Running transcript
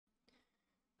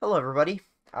Hello everybody,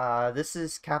 this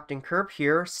is Captain Kirb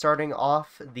here, starting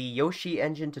off the Yoshi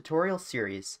Engine tutorial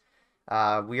series.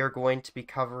 We are going to be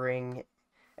covering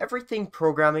everything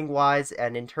programming-wise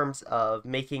and in terms of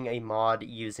making a mod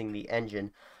using the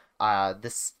engine.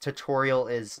 This tutorial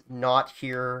is not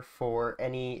here for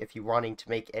if you're wanting to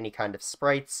make any kind of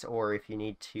sprites or if you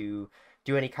need to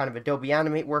do any kind of Adobe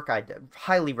Animate work. I'd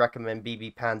highly recommend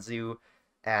BB Panzu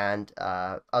and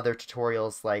other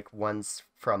tutorials like ones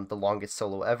from The Longest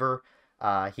Solo Ever.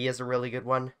 He is a really good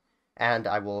one, and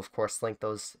I will of course link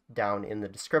those down in the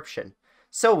description.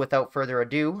 So without further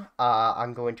ado,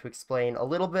 I'm going to explain a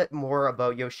little bit more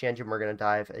about Yoshi Engine. We're going to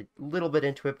dive a little bit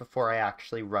into it before I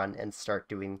actually run and start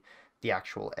doing the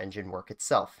actual engine work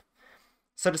itself.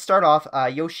 So to start off,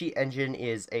 Yoshi Engine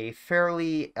is a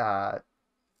fairly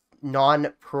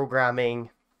non-programming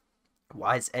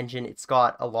wise engine. It's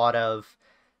got a lot of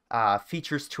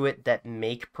features to it that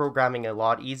make programming a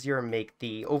lot easier and make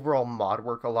the overall mod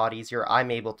work a lot easier.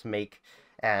 I'm able to make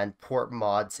and port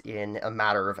mods in a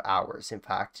matter of hours, in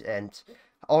fact, and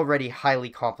already highly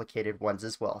complicated ones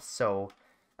as well. So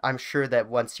I'm sure that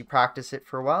once you practice it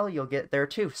for a while, you'll get there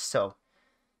too. So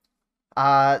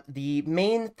one of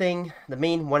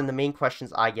the main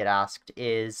questions I get asked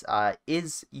is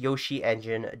Yoshi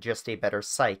Engine just a better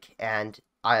Psych? And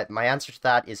my answer to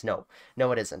that is no.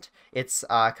 No, it isn't. It's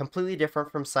completely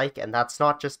different from Psych, and that's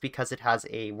not just because it has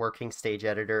a working stage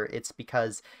editor. It's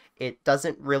because it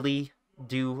doesn't really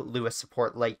do Lewis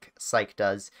support like Psych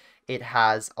does. It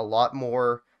has a lot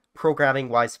more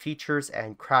programming-wise features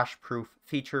and crash-proof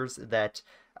features that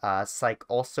Psych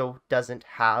also doesn't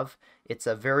have. It's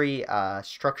a very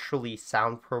structurally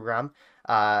sound program,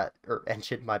 or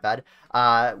engine, my bad,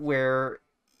 where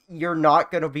you're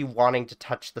not going to be wanting to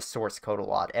touch the source code a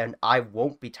lot, and I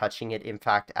won't be touching it, in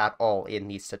fact, at all in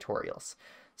these tutorials.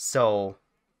 So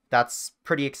that's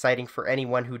pretty exciting for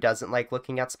anyone who doesn't like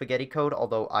looking at spaghetti code,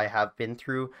 although I have been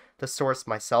through the source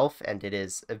myself, and it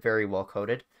is very well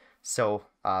coded. So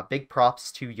big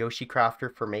props to Yoshi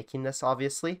Crafter for making this,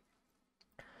 obviously.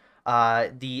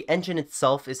 The engine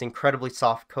itself is incredibly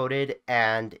soft-coded,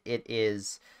 and it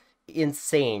is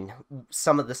insane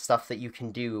some of the stuff that you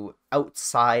can do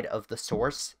outside of the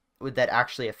source that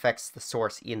actually affects the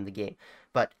source in the game.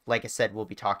 But like I said, we'll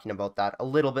be talking about that a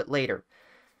little bit later.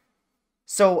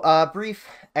 So brief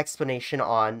explanation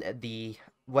on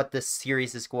what this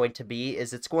series is going to be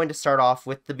is it's going to start off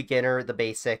with the beginner, the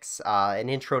basics, an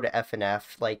intro to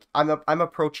FNF. Like I'm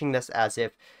approaching this as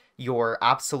if you're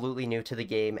absolutely new to the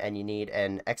game and you need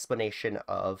an explanation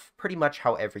of pretty much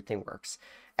how everything works.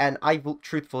 And I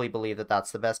truthfully believe that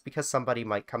that's the best, because somebody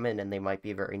might come in and they might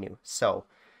be very new. So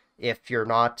if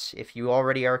you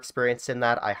already are experienced in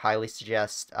that, I highly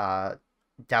suggest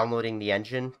downloading the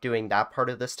engine, doing that part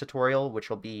of this tutorial, which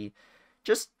will be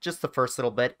just the first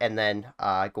little bit, and then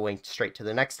going straight to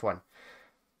the next one.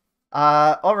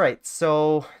 Alright,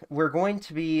 so we're going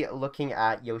to be looking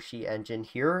at Yoshi Engine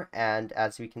here, and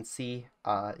as we can see,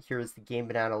 here's the Game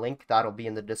Banana link. That'll be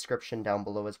in the description down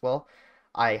below as well.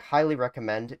 I highly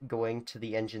recommend going to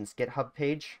the engine's GitHub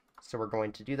page, so we're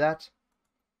going to do that.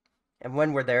 And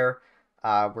when we're there,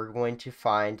 we're going to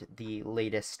find the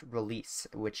latest release,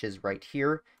 which is right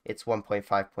here. It's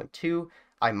 1.5.2.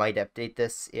 I might update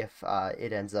this if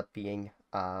it ends up being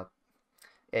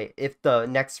if the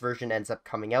next version ends up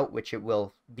coming out, which it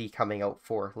will be coming out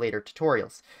for later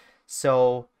tutorials.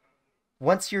 So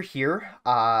once you're here,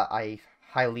 I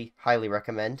highly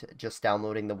recommend just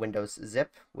downloading the Windows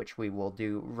zip, which we will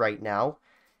do right now.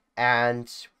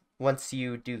 And once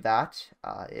you do that,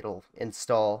 it'll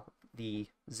install the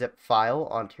zip file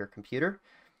onto your computer.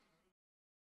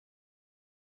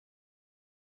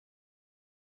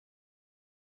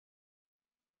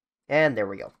 And there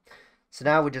we go. So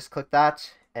now we just click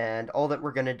that, and all that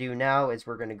we're going to do now is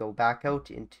we're going to go back out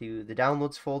into the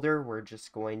downloads folder. We're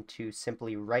just going to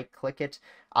simply right click it.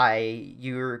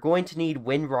 You're going to need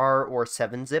WinRar or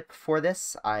 7-zip for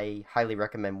this. I highly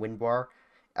recommend WinRar,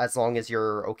 as long as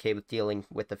you're okay with dealing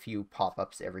with a few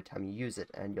pop-ups every time you use it,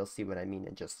 and you'll see what I mean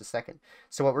in just a second.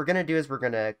 So what we're going to do is we're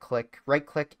going to right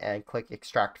click and click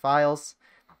extract files.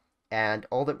 And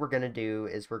all that we're going to do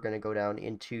is we're going to go down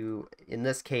into, in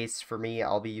this case, for me,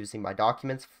 I'll be using my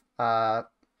documents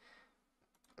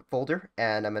folder,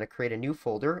 and I'm going to create a new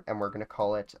folder, and we're going to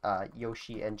call it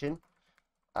Yoshi Engine.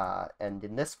 And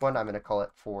in this one, I'm going to call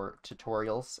it for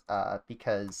tutorials,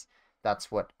 because that's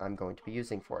what I'm going to be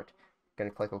using for it. I'm going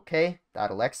to click OK.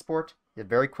 That'll export. It's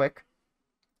very quick.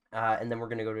 And then we're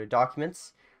going to go to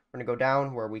documents. We're going to go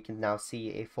down where we can now see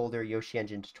a folder. Yoshi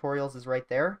Engine Tutorials is right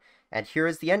there. And here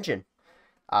is the engine.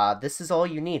 This is all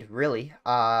you need, really.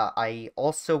 I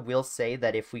also will say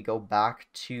that if we go back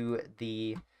to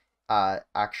the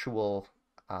actual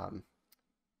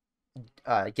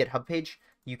GitHub page,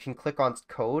 you can click on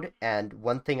code, and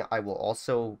one thing I will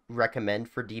also recommend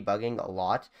for debugging a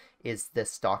lot is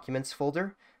this documents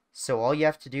folder. So all you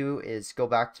have to do is go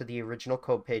back to the original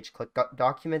code page, click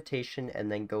documentation,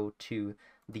 and then go to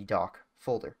the doc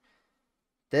folder.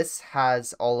 This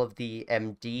has all of the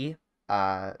MD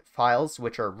files,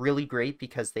 which are really great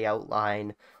because they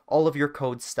outline all of your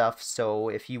code stuff. So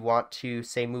if you want to,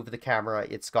 say, move the camera,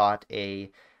 it's got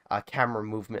a camera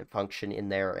movement function in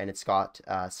there, and it's got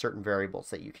certain variables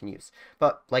that you can use.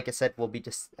 But like I said, we'll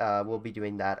be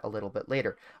doing that a little bit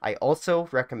later. I also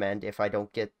recommend, if I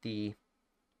don't get the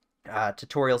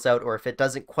tutorials out, or if it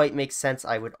doesn't quite make sense,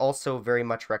 I would also very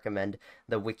much recommend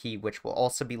the wiki, which will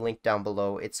also be linked down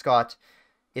below.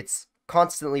 It's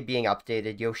constantly being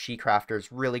updated. Yoshi Crafter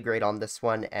is really great on this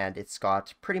one, and it's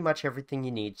got pretty much everything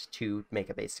you need to make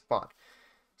a basic mod.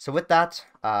 So with that,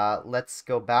 let's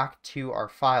go back to our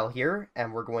file here,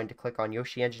 and we're going to click on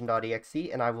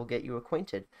YoshiEngine.exe, and I will get you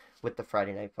acquainted with the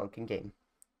Friday Night Funkin' game.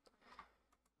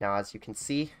 Now, as you can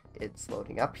see, it's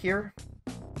loading up here,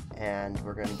 and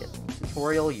we're going to get the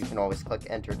tutorial. You can always click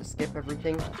enter to skip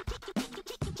everything.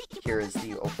 Here is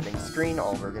the opening screen.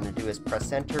 All we're going to do is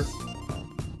press enter.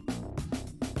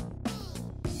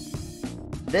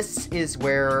 This is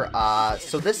where,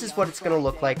 so this is what it's going to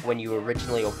look like when you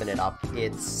originally open it up.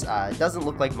 It doesn't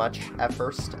look like much at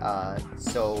first,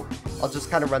 so I'll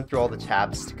just kind of run through all the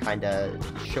tabs to kind of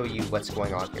show you what's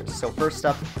going on here. So first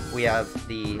up, we have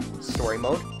the story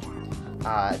mode.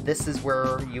 This is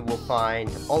where you will find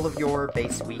all of your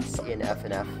base weeks in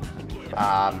FNF.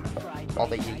 All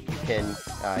that you can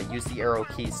use the arrow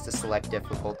keys to select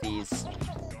difficulties.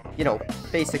 You know,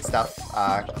 basic stuff.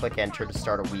 Click enter to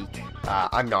start a week.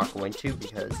 I'm not going to,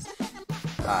 because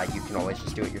you can always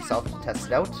just do it yourself to test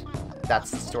it out.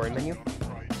 That's the story menu.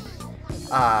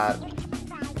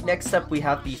 Next up, we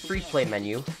have the free play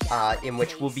menu, in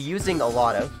which we'll be using a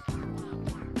lot of.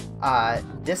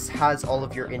 This has all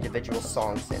of your individual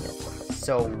songs in it.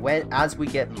 So as we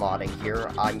get modding here,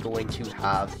 I'm going to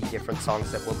have the different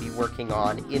songs that we'll be working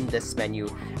on in this menu,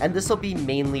 and this will be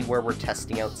mainly where we're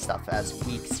testing out stuff. As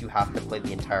weeks, you have to play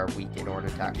the entire week in order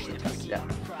to actually test it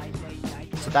out.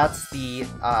 So that's the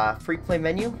free play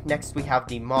menu. Next, we have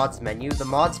the mods menu. The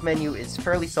mods menu is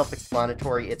fairly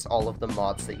self-explanatory. It's all of the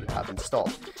mods that you have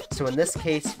installed. So in this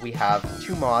case, we have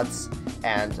 2 mods,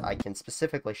 and I can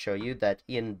specifically show you that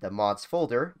in the mods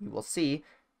folder, you will see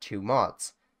 2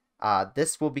 mods.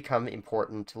 This will become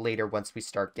important later once we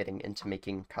start getting into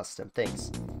making custom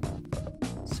things.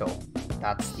 So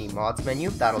that's the mods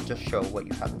menu. That'll just show what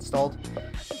you have installed.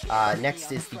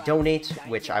 Next is the donate,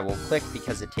 which I will click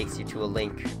because it takes you to a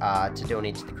link to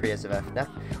donate to the creators of FNF,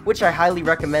 which I highly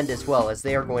recommend as well, as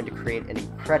they are going to create an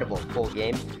incredible full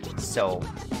game. So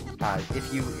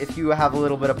if you have a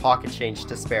little bit of pocket change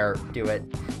to spare, do it.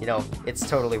 You know, it's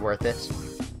totally worth it.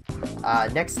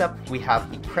 Next up, we have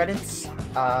the credits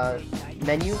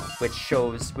menu,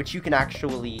 which you can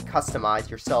actually customize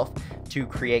yourself to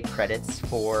create credits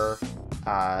for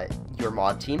your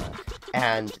mod team.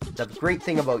 And the great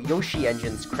thing about Yoshi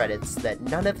Engine's credits that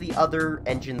none of the other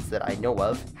engines that I know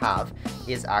of have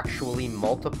is actually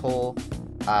multiple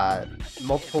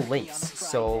links.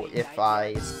 So if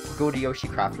I go to Yoshi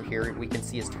Crafter here, we can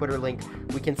see his Twitter link,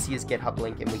 we can see his GitHub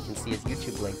link, and we can see his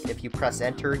YouTube link. If you press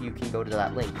enter, you can go to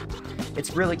that link.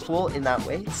 It's really cool in that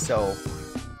way, so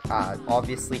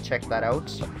obviously check that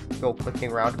out. Go clicking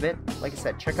around a bit. Like I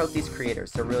said, check out these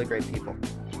creators. They're really great people.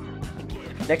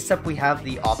 Next up, we have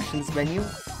the options menu.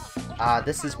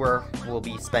 This is where we'll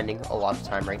be spending a lot of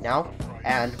time right now.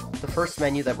 And the first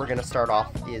menu that we're going to start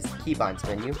off is the keybinds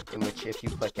menu, in which if you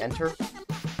click enter,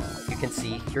 you can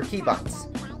see your keybinds.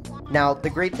 Now, the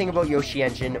great thing about Yoshi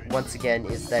Engine, once again,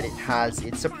 is that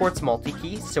it supports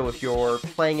multi-key, so if you're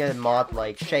playing a mod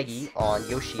like Shaggy on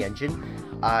Yoshi Engine,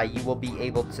 you will be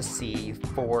able to see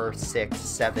 4, 6,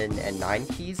 7, and 9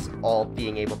 keys all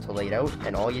being able to lay it out,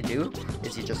 and all you do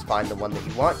is you just find the one that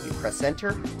you want, you press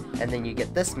enter, and then you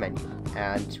get this menu.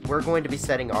 And we're going to be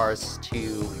setting ours to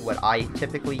what I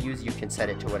typically use. You can set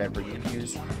it to whatever you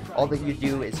use. All that you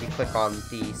do is you click on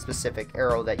the specific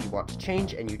arrow that you want to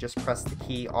change, and you just press the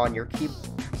key on your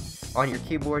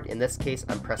keyboard. In this case,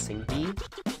 I'm pressing D,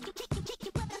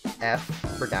 F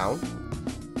for down,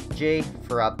 J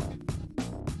for up,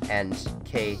 and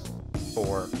K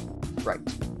for right.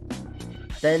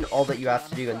 Then all that you have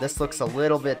to do, and this looks a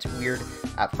little bit weird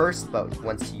at first, but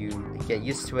once you get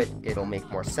used to it, it'll make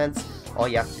more sense. All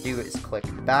you have to do is click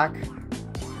back,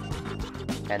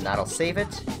 and that'll save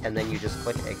it, and then you just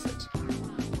click exit.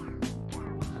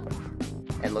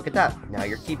 And look at that, now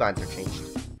your keybinds are changed.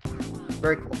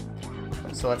 Very cool.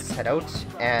 So let's head out,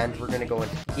 and we're going to go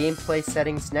into gameplay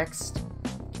settings next,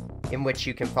 in which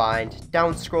you can find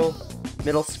down scroll,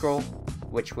 middle scroll,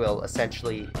 which will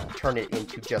essentially turn it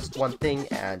into just one thing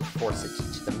and force it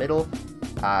to the middle,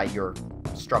 your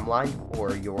strum line,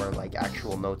 or your like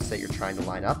actual notes that you're trying to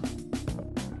line up.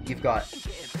 You've got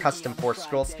custom force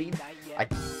scroll speed. I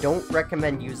don't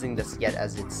recommend using this yet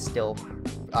as it's still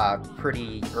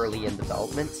pretty early in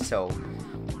development, so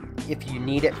if you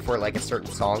need it for like a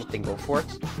certain song, then go for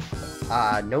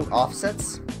it. Note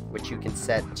offsets, which you can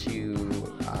set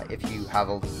to if you have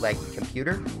a laggy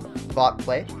computer. Bot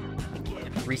play.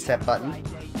 Reset button.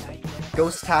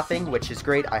 Ghost tapping, which is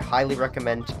great. I highly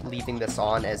recommend leaving this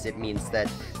on, as it means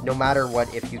that no matter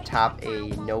what, if you tap a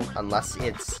note, unless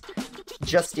it's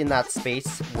just in that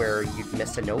space where you'd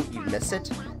miss a note, you'd miss it,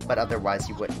 but otherwise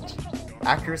you wouldn't.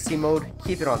 Accuracy mode,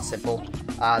 keep it on simple.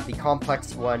 The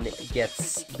complex one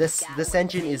gets this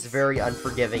engine is very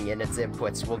unforgiving in its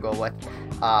inputs. We'll go with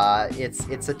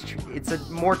it's a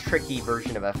more tricky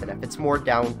version of FNF. It's more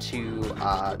down to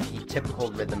the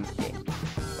typical rhythm game.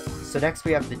 So next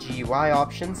we have the GUI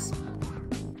options.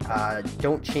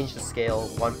 Don't change the scale.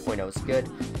 1.0 is good.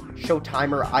 Show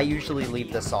timer, I usually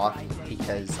leave this off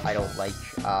because I don't like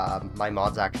my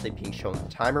mods actually being shown the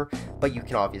timer, but you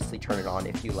can obviously turn it on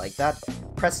if you like that.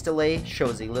 Press delay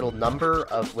shows a little number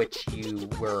of which you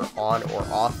were on or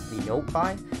off the note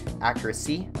by.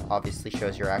 Accuracy obviously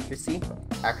shows your accuracy.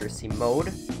 Accuracy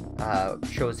mode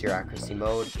shows your accuracy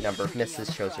mode. Number of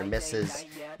misses shows your misses.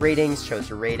 Ratings shows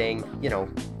your rating. You know,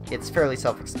 it's fairly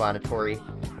self-explanatory.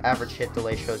 Average hit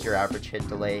delay shows your average hit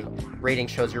delay. Rating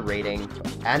shows your rating.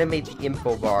 Animate the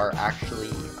info bar actually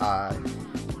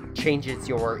changes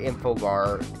your info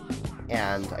bar,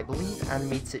 and I believe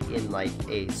animates it in like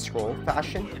a scroll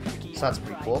fashion, so that's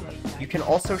pretty cool. You can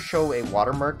also show a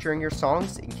watermark during your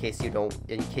songs in case you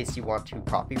want to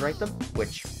copyright them,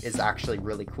 which is actually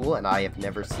really cool, and I have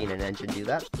never seen an engine do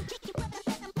that.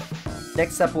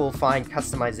 Next up, we'll find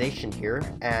customization here,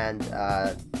 and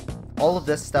all of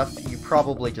this stuff you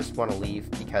probably just want to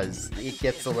leave because it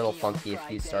gets a little funky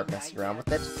if you start messing around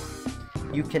with it.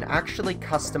 You can actually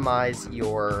customize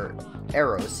your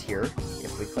arrows here.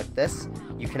 If we click this,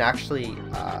 you can actually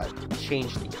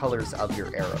change the colors of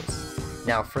your arrows.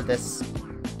 Now for this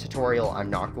tutorial, I'm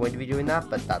not going to be doing that,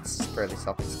 but that's fairly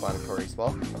self-explanatory as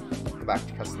well. Go back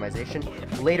to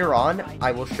customization. Later on,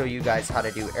 I will show you guys how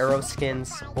to do arrow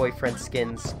skins, boyfriend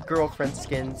skins, girlfriend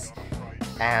skins,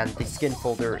 and the skin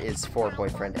folder is for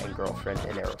boyfriend and girlfriend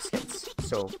and arrow skins.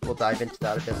 So we'll dive into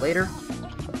that a bit later.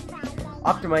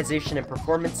 Optimization and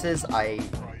performances,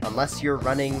 unless you're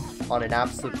running on an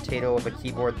absolute potato of a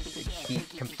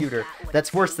computer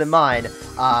that's worse than mine,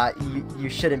 you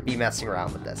shouldn't be messing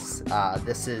around with this.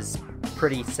 This is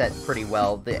set pretty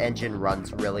well. The engine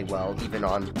runs really well, even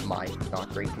on my not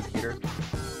great computer.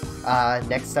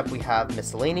 Next up we have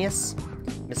miscellaneous.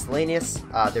 Miscellaneous,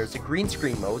 there's a green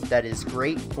screen mode that is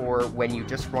great for when you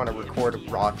just want to record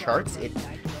raw charts. It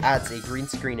adds a green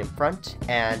screen in front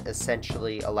and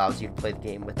essentially allows you to play the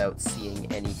game without seeing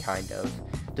any kind of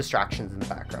distractions in the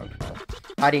background.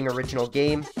 Hiding original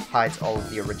game hides all of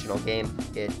the original game.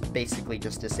 It basically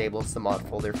just disables the mod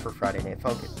folder for Friday Night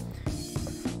Funkin'.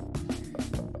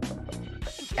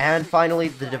 And finally,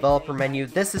 the developer menu.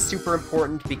 This is super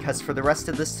important because for the rest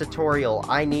of this tutorial,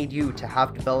 I need you to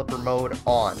have developer mode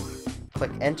on.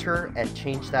 Click enter and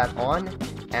change that on,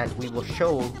 and we will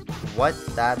show what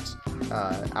that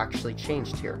actually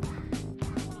changed here.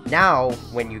 Now,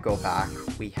 when you go back,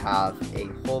 we have a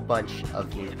whole bunch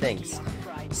of new things.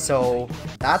 So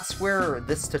that's where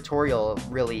this tutorial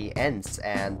really ends,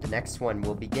 and the next one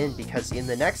will begin, because in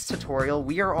the next tutorial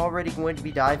we are already going to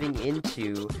be diving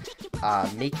into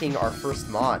making our first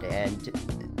mod and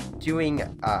doing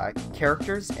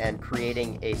characters and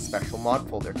creating a special mod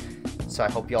folder. So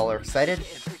I hope you all are excited,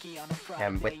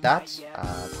 and with that,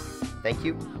 thank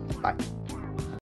you, bye.